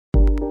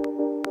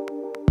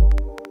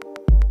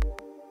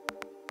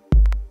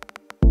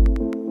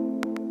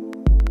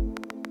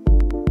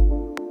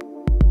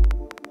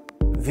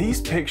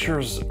These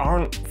pictures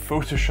aren't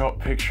Photoshop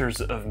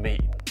pictures of me.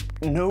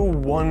 No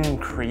one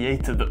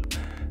created them.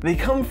 They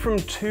come from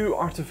two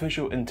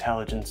artificial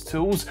intelligence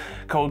tools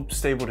called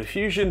Stable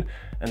Diffusion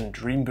and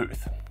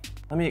Dreambooth.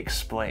 Let me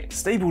explain.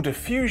 Stable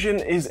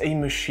Diffusion is a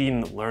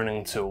machine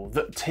learning tool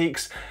that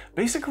takes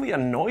basically a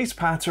noise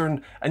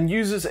pattern and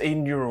uses a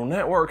neural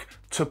network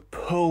to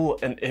pull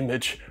an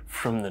image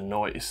from the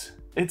noise.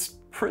 It's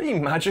pretty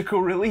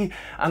magical really,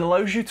 and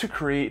allows you to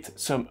create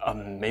some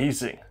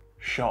amazing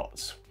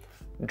shots.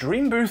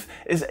 Dreambooth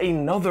is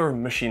another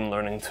machine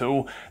learning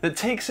tool that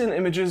takes in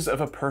images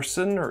of a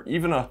person or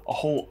even a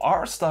whole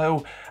art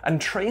style and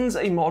trains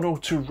a model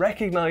to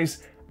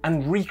recognize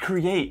and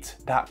recreate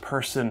that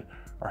person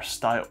or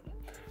style.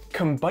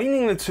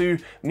 Combining the two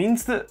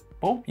means that,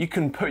 well, you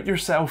can put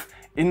yourself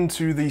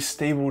into these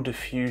Stable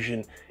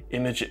Diffusion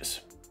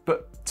images.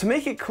 But to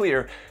make it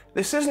clear,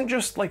 this isn't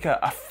just like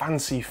a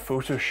fancy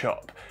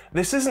Photoshop.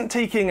 This isn't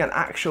taking an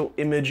actual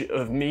image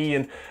of me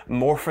and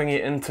morphing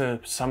it into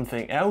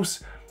something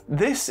else.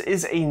 This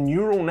is a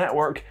neural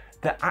network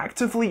that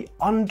actively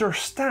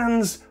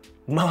understands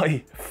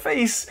my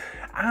face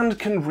and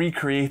can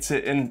recreate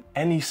it in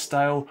any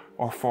style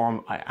or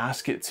form I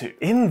ask it to.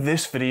 In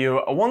this video,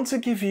 I want to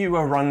give you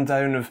a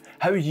rundown of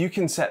how you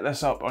can set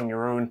this up on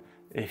your own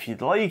if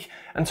you'd like,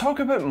 and talk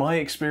about my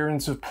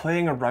experience of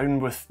playing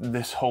around with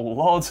this whole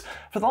lot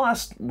for the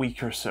last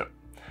week or so.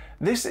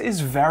 This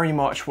is very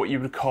much what you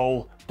would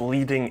call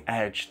bleeding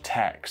edge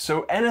tech,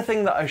 so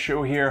anything that I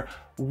show here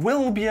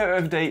will be out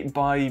of date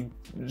by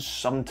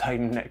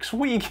sometime next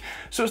week,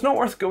 so it's not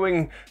worth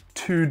going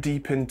too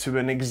deep into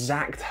an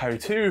exact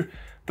how-to,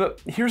 but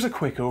here's a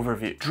quick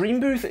overview.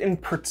 Dreambooth in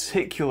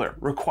particular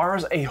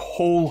requires a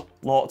whole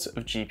lot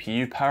of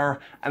GPU power,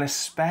 and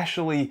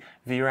especially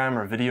VRAM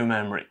or video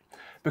memory.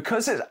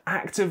 Because it's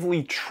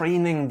actively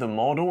training the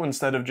model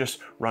instead of just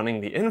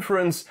running the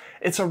inference,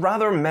 it's a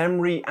rather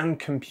memory and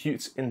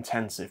compute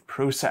intensive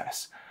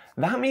process.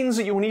 That means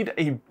that you'll need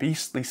a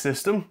beastly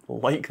system,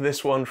 like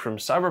this one from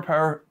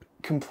CyberPower,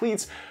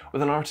 complete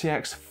with an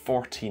RTX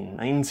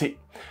 4090.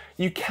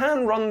 You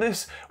can run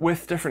this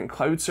with different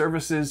cloud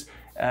services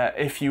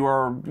if you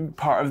are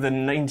part of the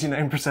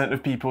 99%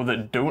 of people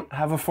that don't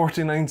have a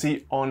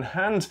 4090 on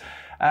hand.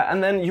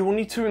 And then you will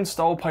need to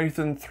install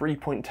Python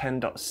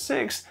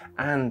 3.10.6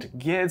 and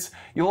Git.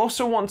 You'll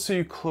also want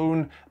to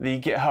clone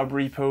the GitHub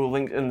repo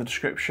linked in the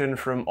description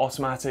from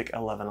Automatic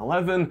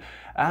 1111,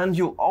 and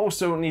you'll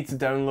also need to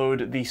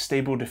download the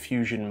Stable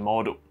Diffusion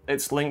model.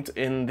 It's linked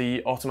in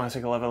the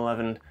Automatic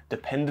 1111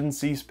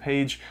 dependencies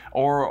page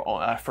or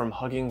from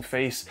Hugging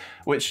Face,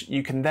 which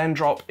you can then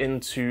drop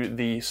into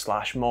the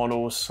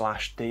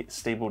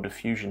 /models/Stable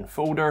Diffusion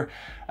folder.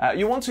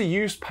 You want to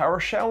use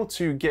PowerShell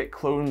to git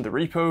clone the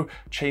repo,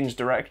 change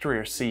directory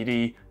or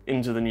CD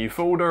into the new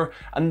folder,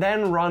 and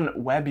then run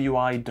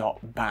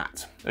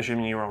webui.bat,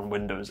 assuming you're on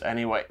Windows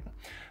anyway.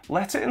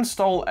 Let it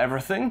install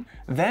everything,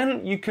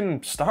 then you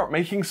can start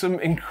making some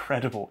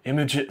incredible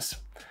images.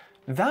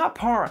 That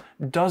part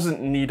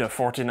doesn't need a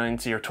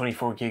 4090 or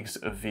 24 gigs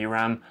of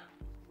VRAM,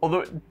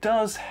 although it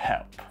does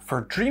help.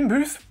 For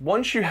Dreambooth,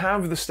 once you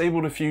have the Stable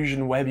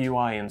Diffusion web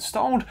UI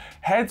installed,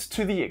 head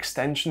to the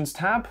Extensions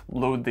tab,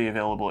 load the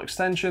available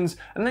extensions,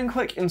 and then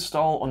click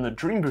Install on the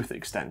Dreambooth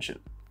extension.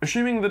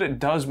 Assuming that it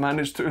does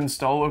manage to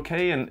install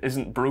okay and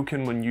isn't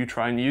broken when you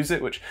try and use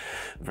it, which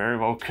very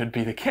well could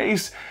be the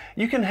case,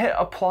 you can hit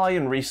Apply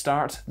and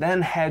Restart,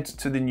 then head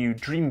to the new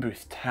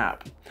Dreambooth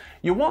tab.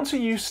 You'll want to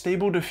use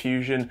Stable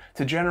Diffusion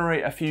to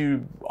generate a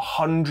few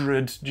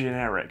hundred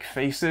generic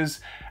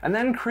faces, and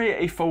then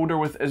create a folder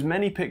with as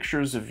many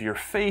pictures of your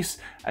face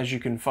as you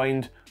can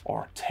find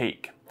or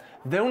take.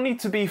 They'll need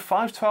to be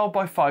 512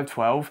 by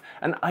 512,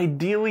 and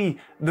ideally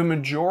the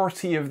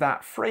majority of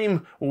that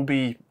frame will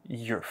be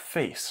your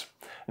face.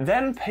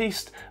 Then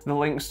paste the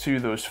links to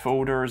those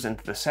folders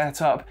into the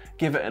setup,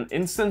 give it an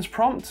instance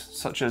prompt,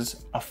 such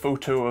as a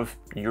photo of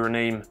your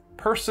name,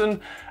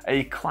 person,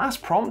 a class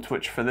prompt,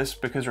 which for this,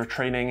 because we're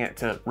training it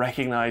to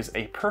recognize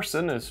a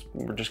person, is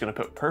we're just going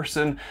to put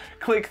person,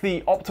 click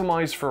the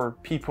Optimize for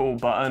People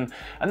button,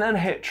 and then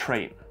hit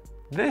Train.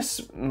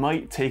 This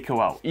might take a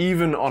while,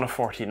 even on a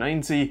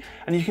 4090,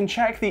 and you can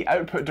check the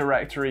output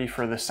directory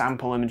for the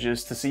sample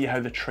images to see how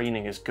the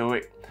training is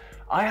going.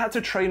 I had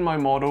to train my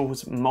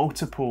models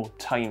multiple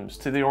times,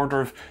 to the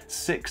order of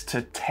 6,000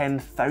 to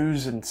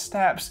 10,000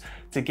 steps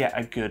to get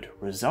a good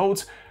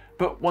result.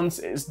 But once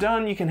it's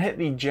done, you can hit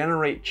the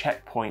Generate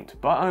Checkpoint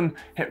button,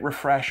 hit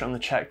refresh on the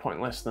checkpoint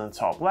list in the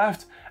top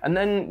left, and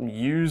then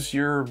use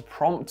your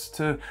prompt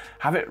to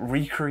have it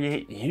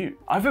recreate you.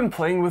 I've been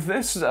playing with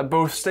this,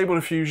 both Stable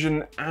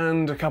Diffusion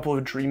and a couple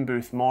of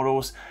Dreambooth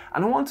models,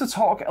 and I want to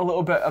talk a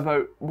little bit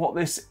about what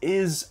this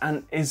is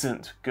and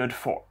isn't good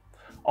for.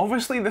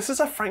 Obviously, this is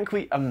a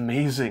frankly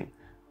amazing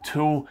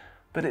tool,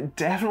 but it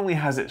definitely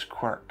has its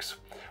quirks.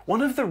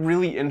 One of the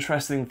really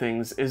interesting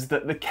things is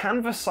that the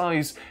canvas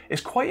size is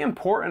quite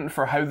important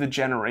for how the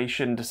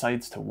generation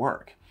decides to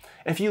work.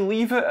 If you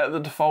leave it at the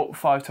default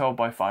 512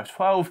 by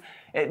 512,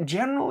 it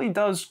generally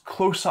does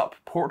close-up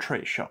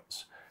portrait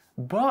shots.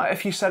 But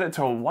if you set it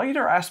to a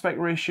wider aspect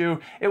ratio,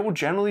 it will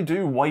generally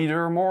do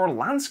wider, more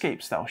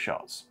landscape style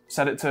shots.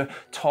 Set it to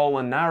tall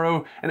and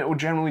narrow, and it will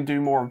generally do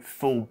more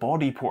full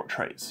body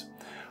portraits.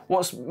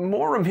 What's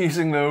more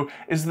amusing though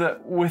is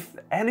that with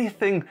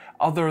anything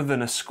other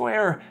than a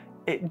square,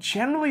 it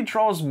generally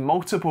draws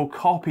multiple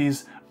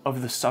copies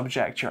of the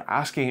subject you're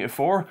asking it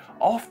for,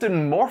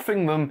 often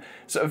morphing them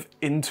sort of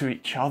into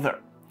each other.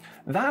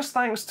 That's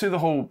thanks to the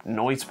whole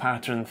noise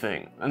pattern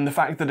thing, and the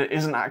fact that it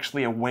isn't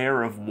actually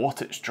aware of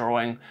what it's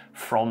drawing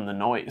from the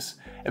noise.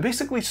 It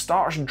basically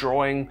starts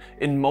drawing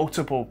in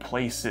multiple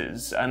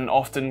places, and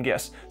often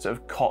gets sort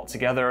of caught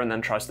together and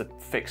then tries to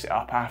fix it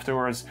up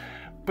afterwards.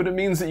 But it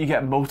means that you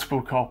get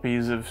multiple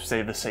copies of,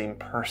 say, the same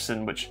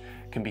person, which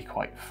can be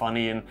quite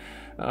funny and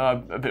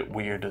a bit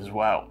weird as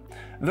well.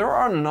 There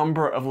are a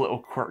number of little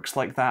quirks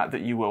like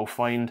that you will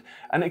find,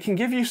 and it can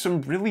give you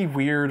some really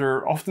weird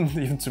or often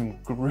even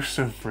some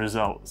gruesome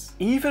results.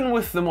 Even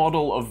with the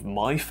model of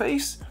my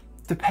face,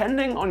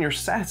 depending on your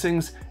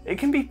settings, it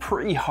can be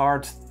pretty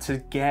hard to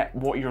get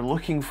what you're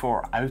looking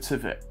for out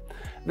of it.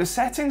 The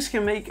settings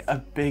can make a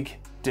big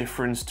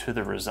difference to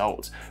the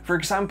result. For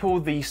example,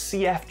 the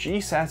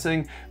CFG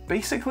setting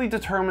basically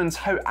determines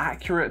how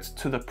accurate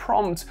to the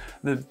prompt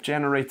the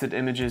generated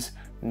images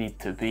need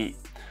to be.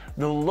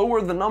 The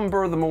lower the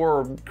number, the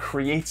more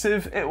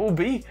creative it will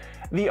be.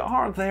 The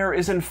art there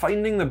is in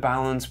finding the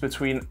balance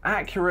between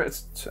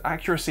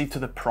accuracy to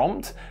the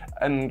prompt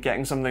and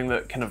getting something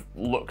that kind of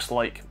looks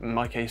like, in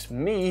my case,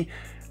 me,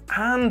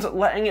 and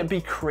letting it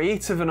be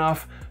creative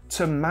enough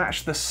to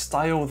match the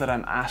style that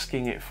I'm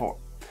asking it for.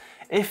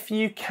 If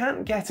you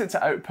can't get it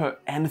to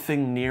output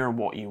anything near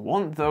what you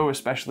want though,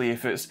 especially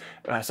if it's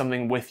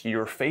something with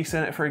your face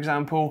in it, for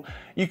example,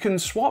 you can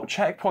swap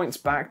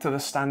checkpoints back to the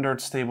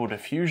standard Stable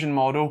Diffusion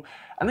model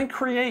and then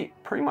create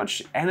pretty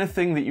much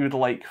anything that you would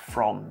like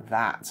from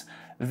that.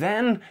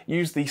 Then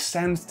use the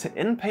Send to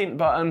InPaint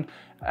button,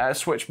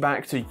 switch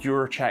back to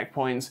your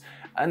checkpoints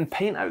and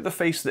paint out the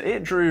face that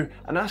it drew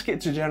and ask it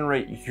to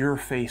generate your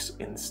face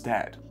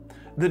instead.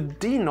 The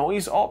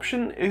denoise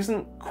option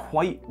isn't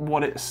quite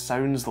what it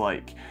sounds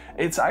like.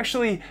 It's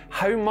actually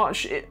how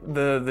much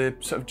the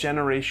sort of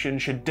generation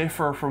should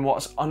differ from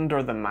what's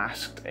under the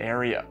masked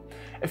area.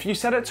 If you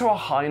set it to a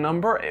high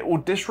number, it will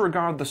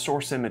disregard the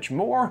source image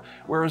more,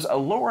 whereas a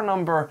lower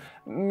number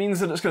means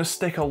that it's going to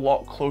stick a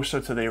lot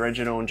closer to the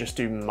original and just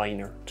do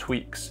minor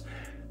tweaks.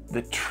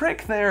 The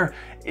trick there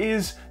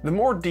is the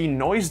more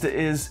denoised it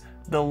is,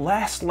 the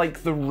less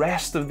like the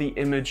rest of the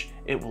image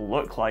it will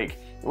look like,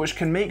 which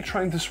can make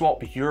trying to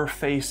swap your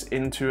face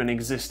into an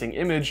existing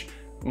image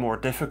more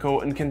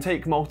difficult and can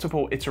take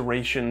multiple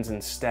iterations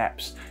and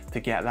steps to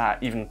get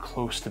that even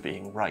close to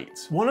being right.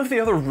 One of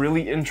the other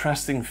really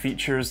interesting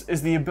features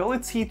is the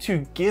ability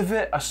to give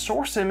it a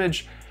source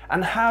image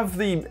and have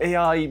the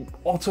AI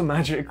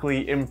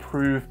automatically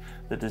improve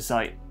the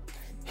design.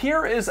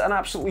 Here is an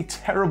absolutely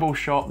terrible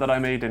shot that I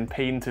made in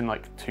Paint in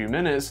like 2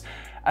 minutes,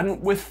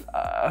 and with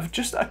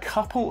just a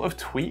couple of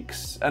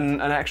tweaks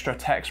and an extra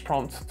text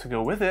prompt to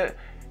go with it,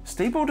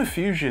 Stable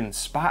Diffusion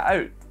spat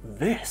out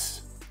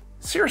this.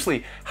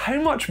 Seriously, how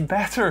much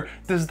better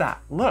does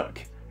that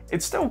look?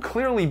 It's still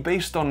clearly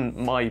based on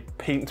my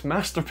Paint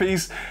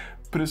masterpiece,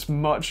 but it's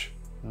much,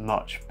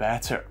 much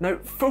better. Now,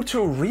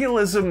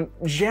 photorealism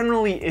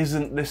generally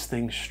isn't this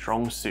thing's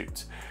strong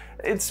suit.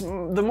 It's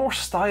the more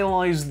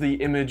stylized the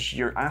image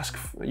you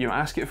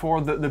ask it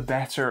for, the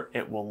better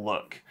it will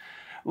look.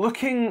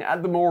 Looking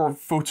at the more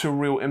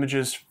photoreal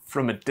images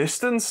from a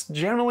distance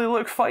generally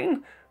look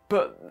fine,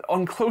 but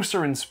on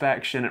closer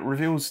inspection it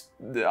reveals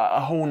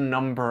a whole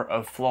number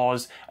of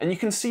flaws, and you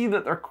can see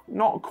that they're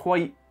not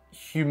quite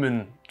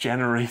human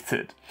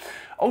generated.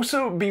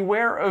 Also,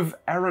 beware of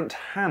errant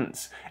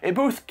hands. It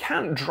both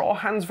can't draw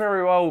hands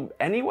very well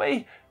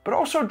anyway, but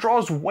also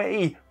draws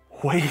way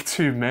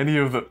too many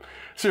of them.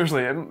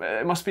 Seriously,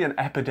 it must be an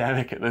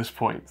epidemic at this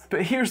point.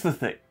 But here's the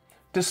thing.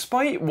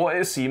 Despite what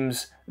it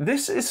seems,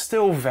 this is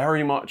still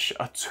very much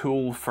a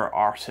tool for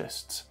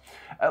artists.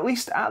 At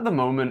least at the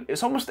moment,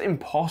 it's almost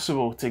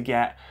impossible to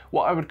get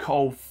what I would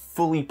call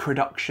fully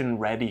production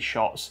ready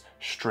shots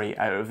straight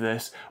out of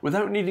this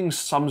without needing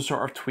some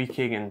sort of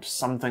tweaking in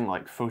something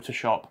like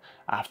Photoshop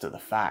after the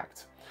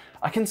fact.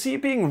 I can see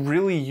it being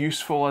really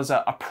useful as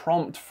a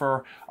prompt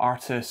for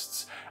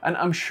artists, and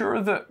I'm sure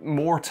that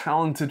more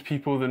talented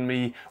people than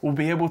me will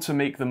be able to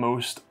make the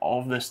most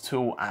of this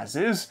tool as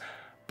is,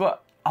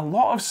 but a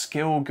lot of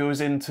skill goes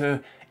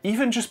into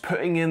even just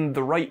putting in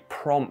the right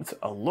prompt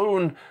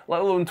alone, let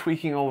alone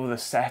tweaking all of the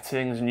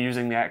settings and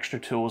using the extra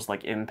tools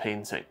like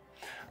inpainting.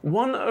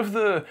 One of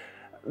the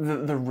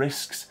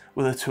risks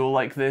with a tool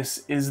like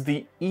this is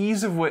the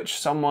ease of which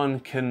someone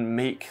can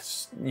make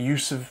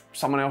use of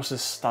someone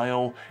else's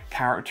style,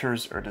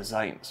 characters, or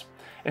designs.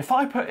 If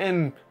I put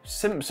in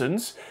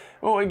Simpsons,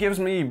 well, it gives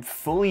me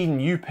fully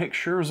new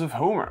pictures of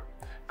Homer.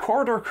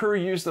 Corridor Crew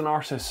used an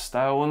artist's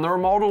style, and there are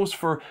models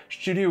for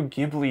Studio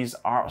Ghibli's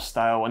art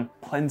style and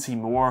plenty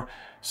more,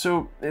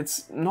 so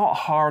it's not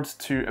hard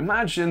to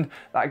imagine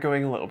that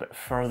going a little bit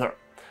further.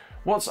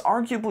 What's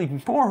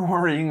arguably more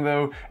worrying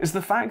though is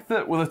the fact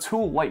that with a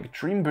tool like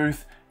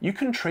Dreambooth, you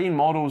can train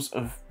models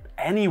of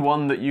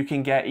anyone that you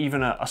can get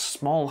even a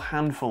small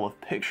handful of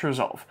pictures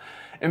of.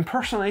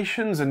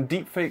 Impersonations and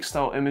deepfake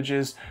style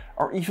images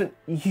are even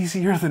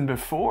easier than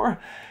before,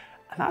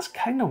 and that's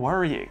kind of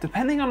worrying.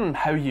 Depending on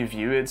how you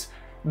view it,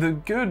 the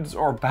good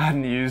or bad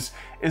news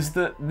is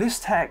that this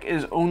tech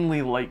is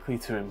only likely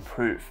to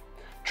improve.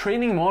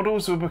 Training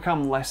models will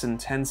become less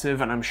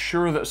intensive, and I'm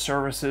sure that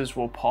services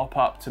will pop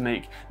up to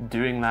make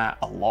doing that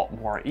a lot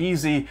more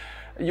easy.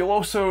 You'll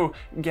also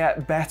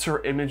get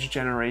better image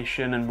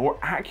generation and more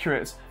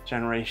accurate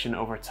generation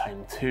over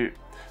time too.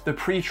 The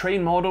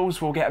pre-trained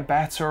models will get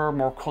better,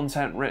 more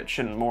content-rich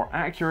and more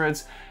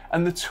accurate,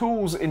 and the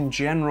tools in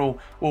general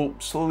will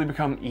slowly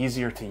become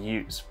easier to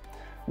use.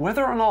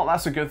 Whether or not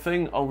that's a good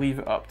thing, I'll leave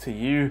it up to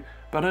you,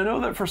 but I know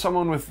that for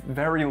someone with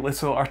very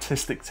little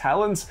artistic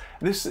talent,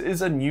 this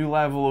is a new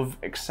level of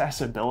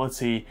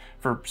accessibility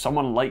for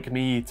someone like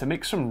me to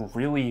make some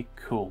really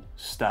cool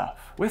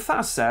stuff. With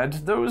that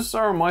said, those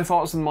are my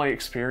thoughts and my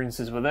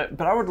experiences with it,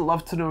 but I would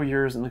love to know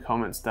yours in the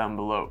comments down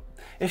below.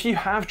 If you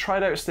have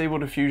tried out Stable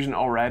Diffusion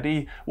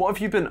already, what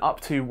have you been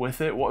up to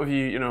with it? What have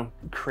you,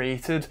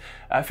 created?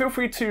 Feel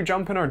free to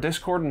jump in our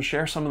Discord and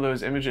share some of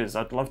those images.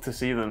 I'd love to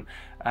see them.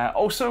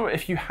 Also,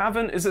 if you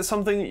haven't, is it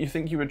something that you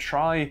think you would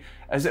try?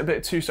 Is it a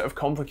bit too sort of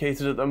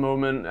complicated at the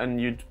moment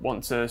and you'd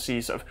want to see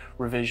sort of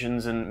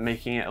revisions and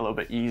making it a little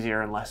bit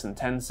easier and less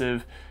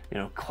intensive?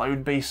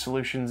 Cloud-based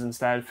solutions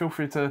instead? Feel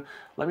free to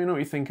let me know what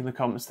you think in the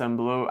comments down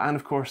below, and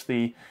of course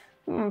the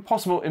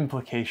possible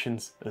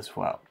implications as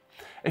well.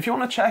 If you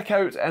want to check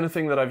out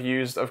anything that I've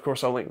used, of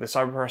course I'll link the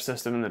Cyberpower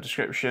system in the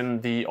description,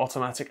 the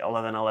Automatic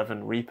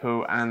 1111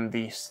 repo, and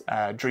the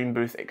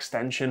Dreambooth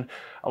extension.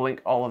 I'll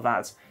link all of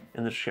that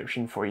in the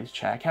description for you to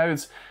check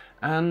out.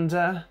 And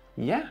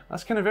yeah,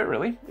 that's kind of it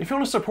really. If you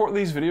want to support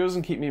these videos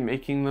and keep me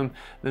making them,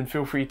 then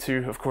feel free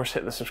to, of course,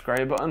 hit the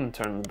subscribe button,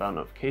 turn on the bell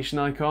notification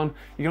icon.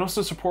 You can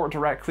also support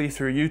directly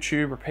through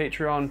YouTube or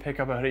Patreon, pick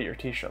up a hoodie or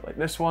t-shirt like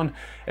this one.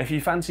 If you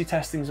fancy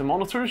testing some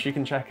monitors, you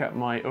can check out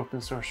my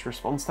open source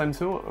response time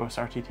tool at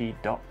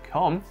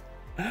osrtt.com.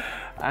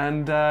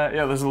 And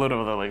yeah, there's a load of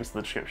other links in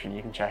the description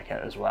you can check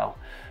out as well.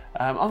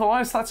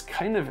 Otherwise, that's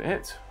kind of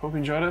it. Hope you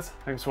enjoyed it.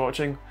 Thanks for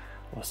watching.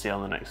 We'll see you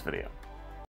on the next video.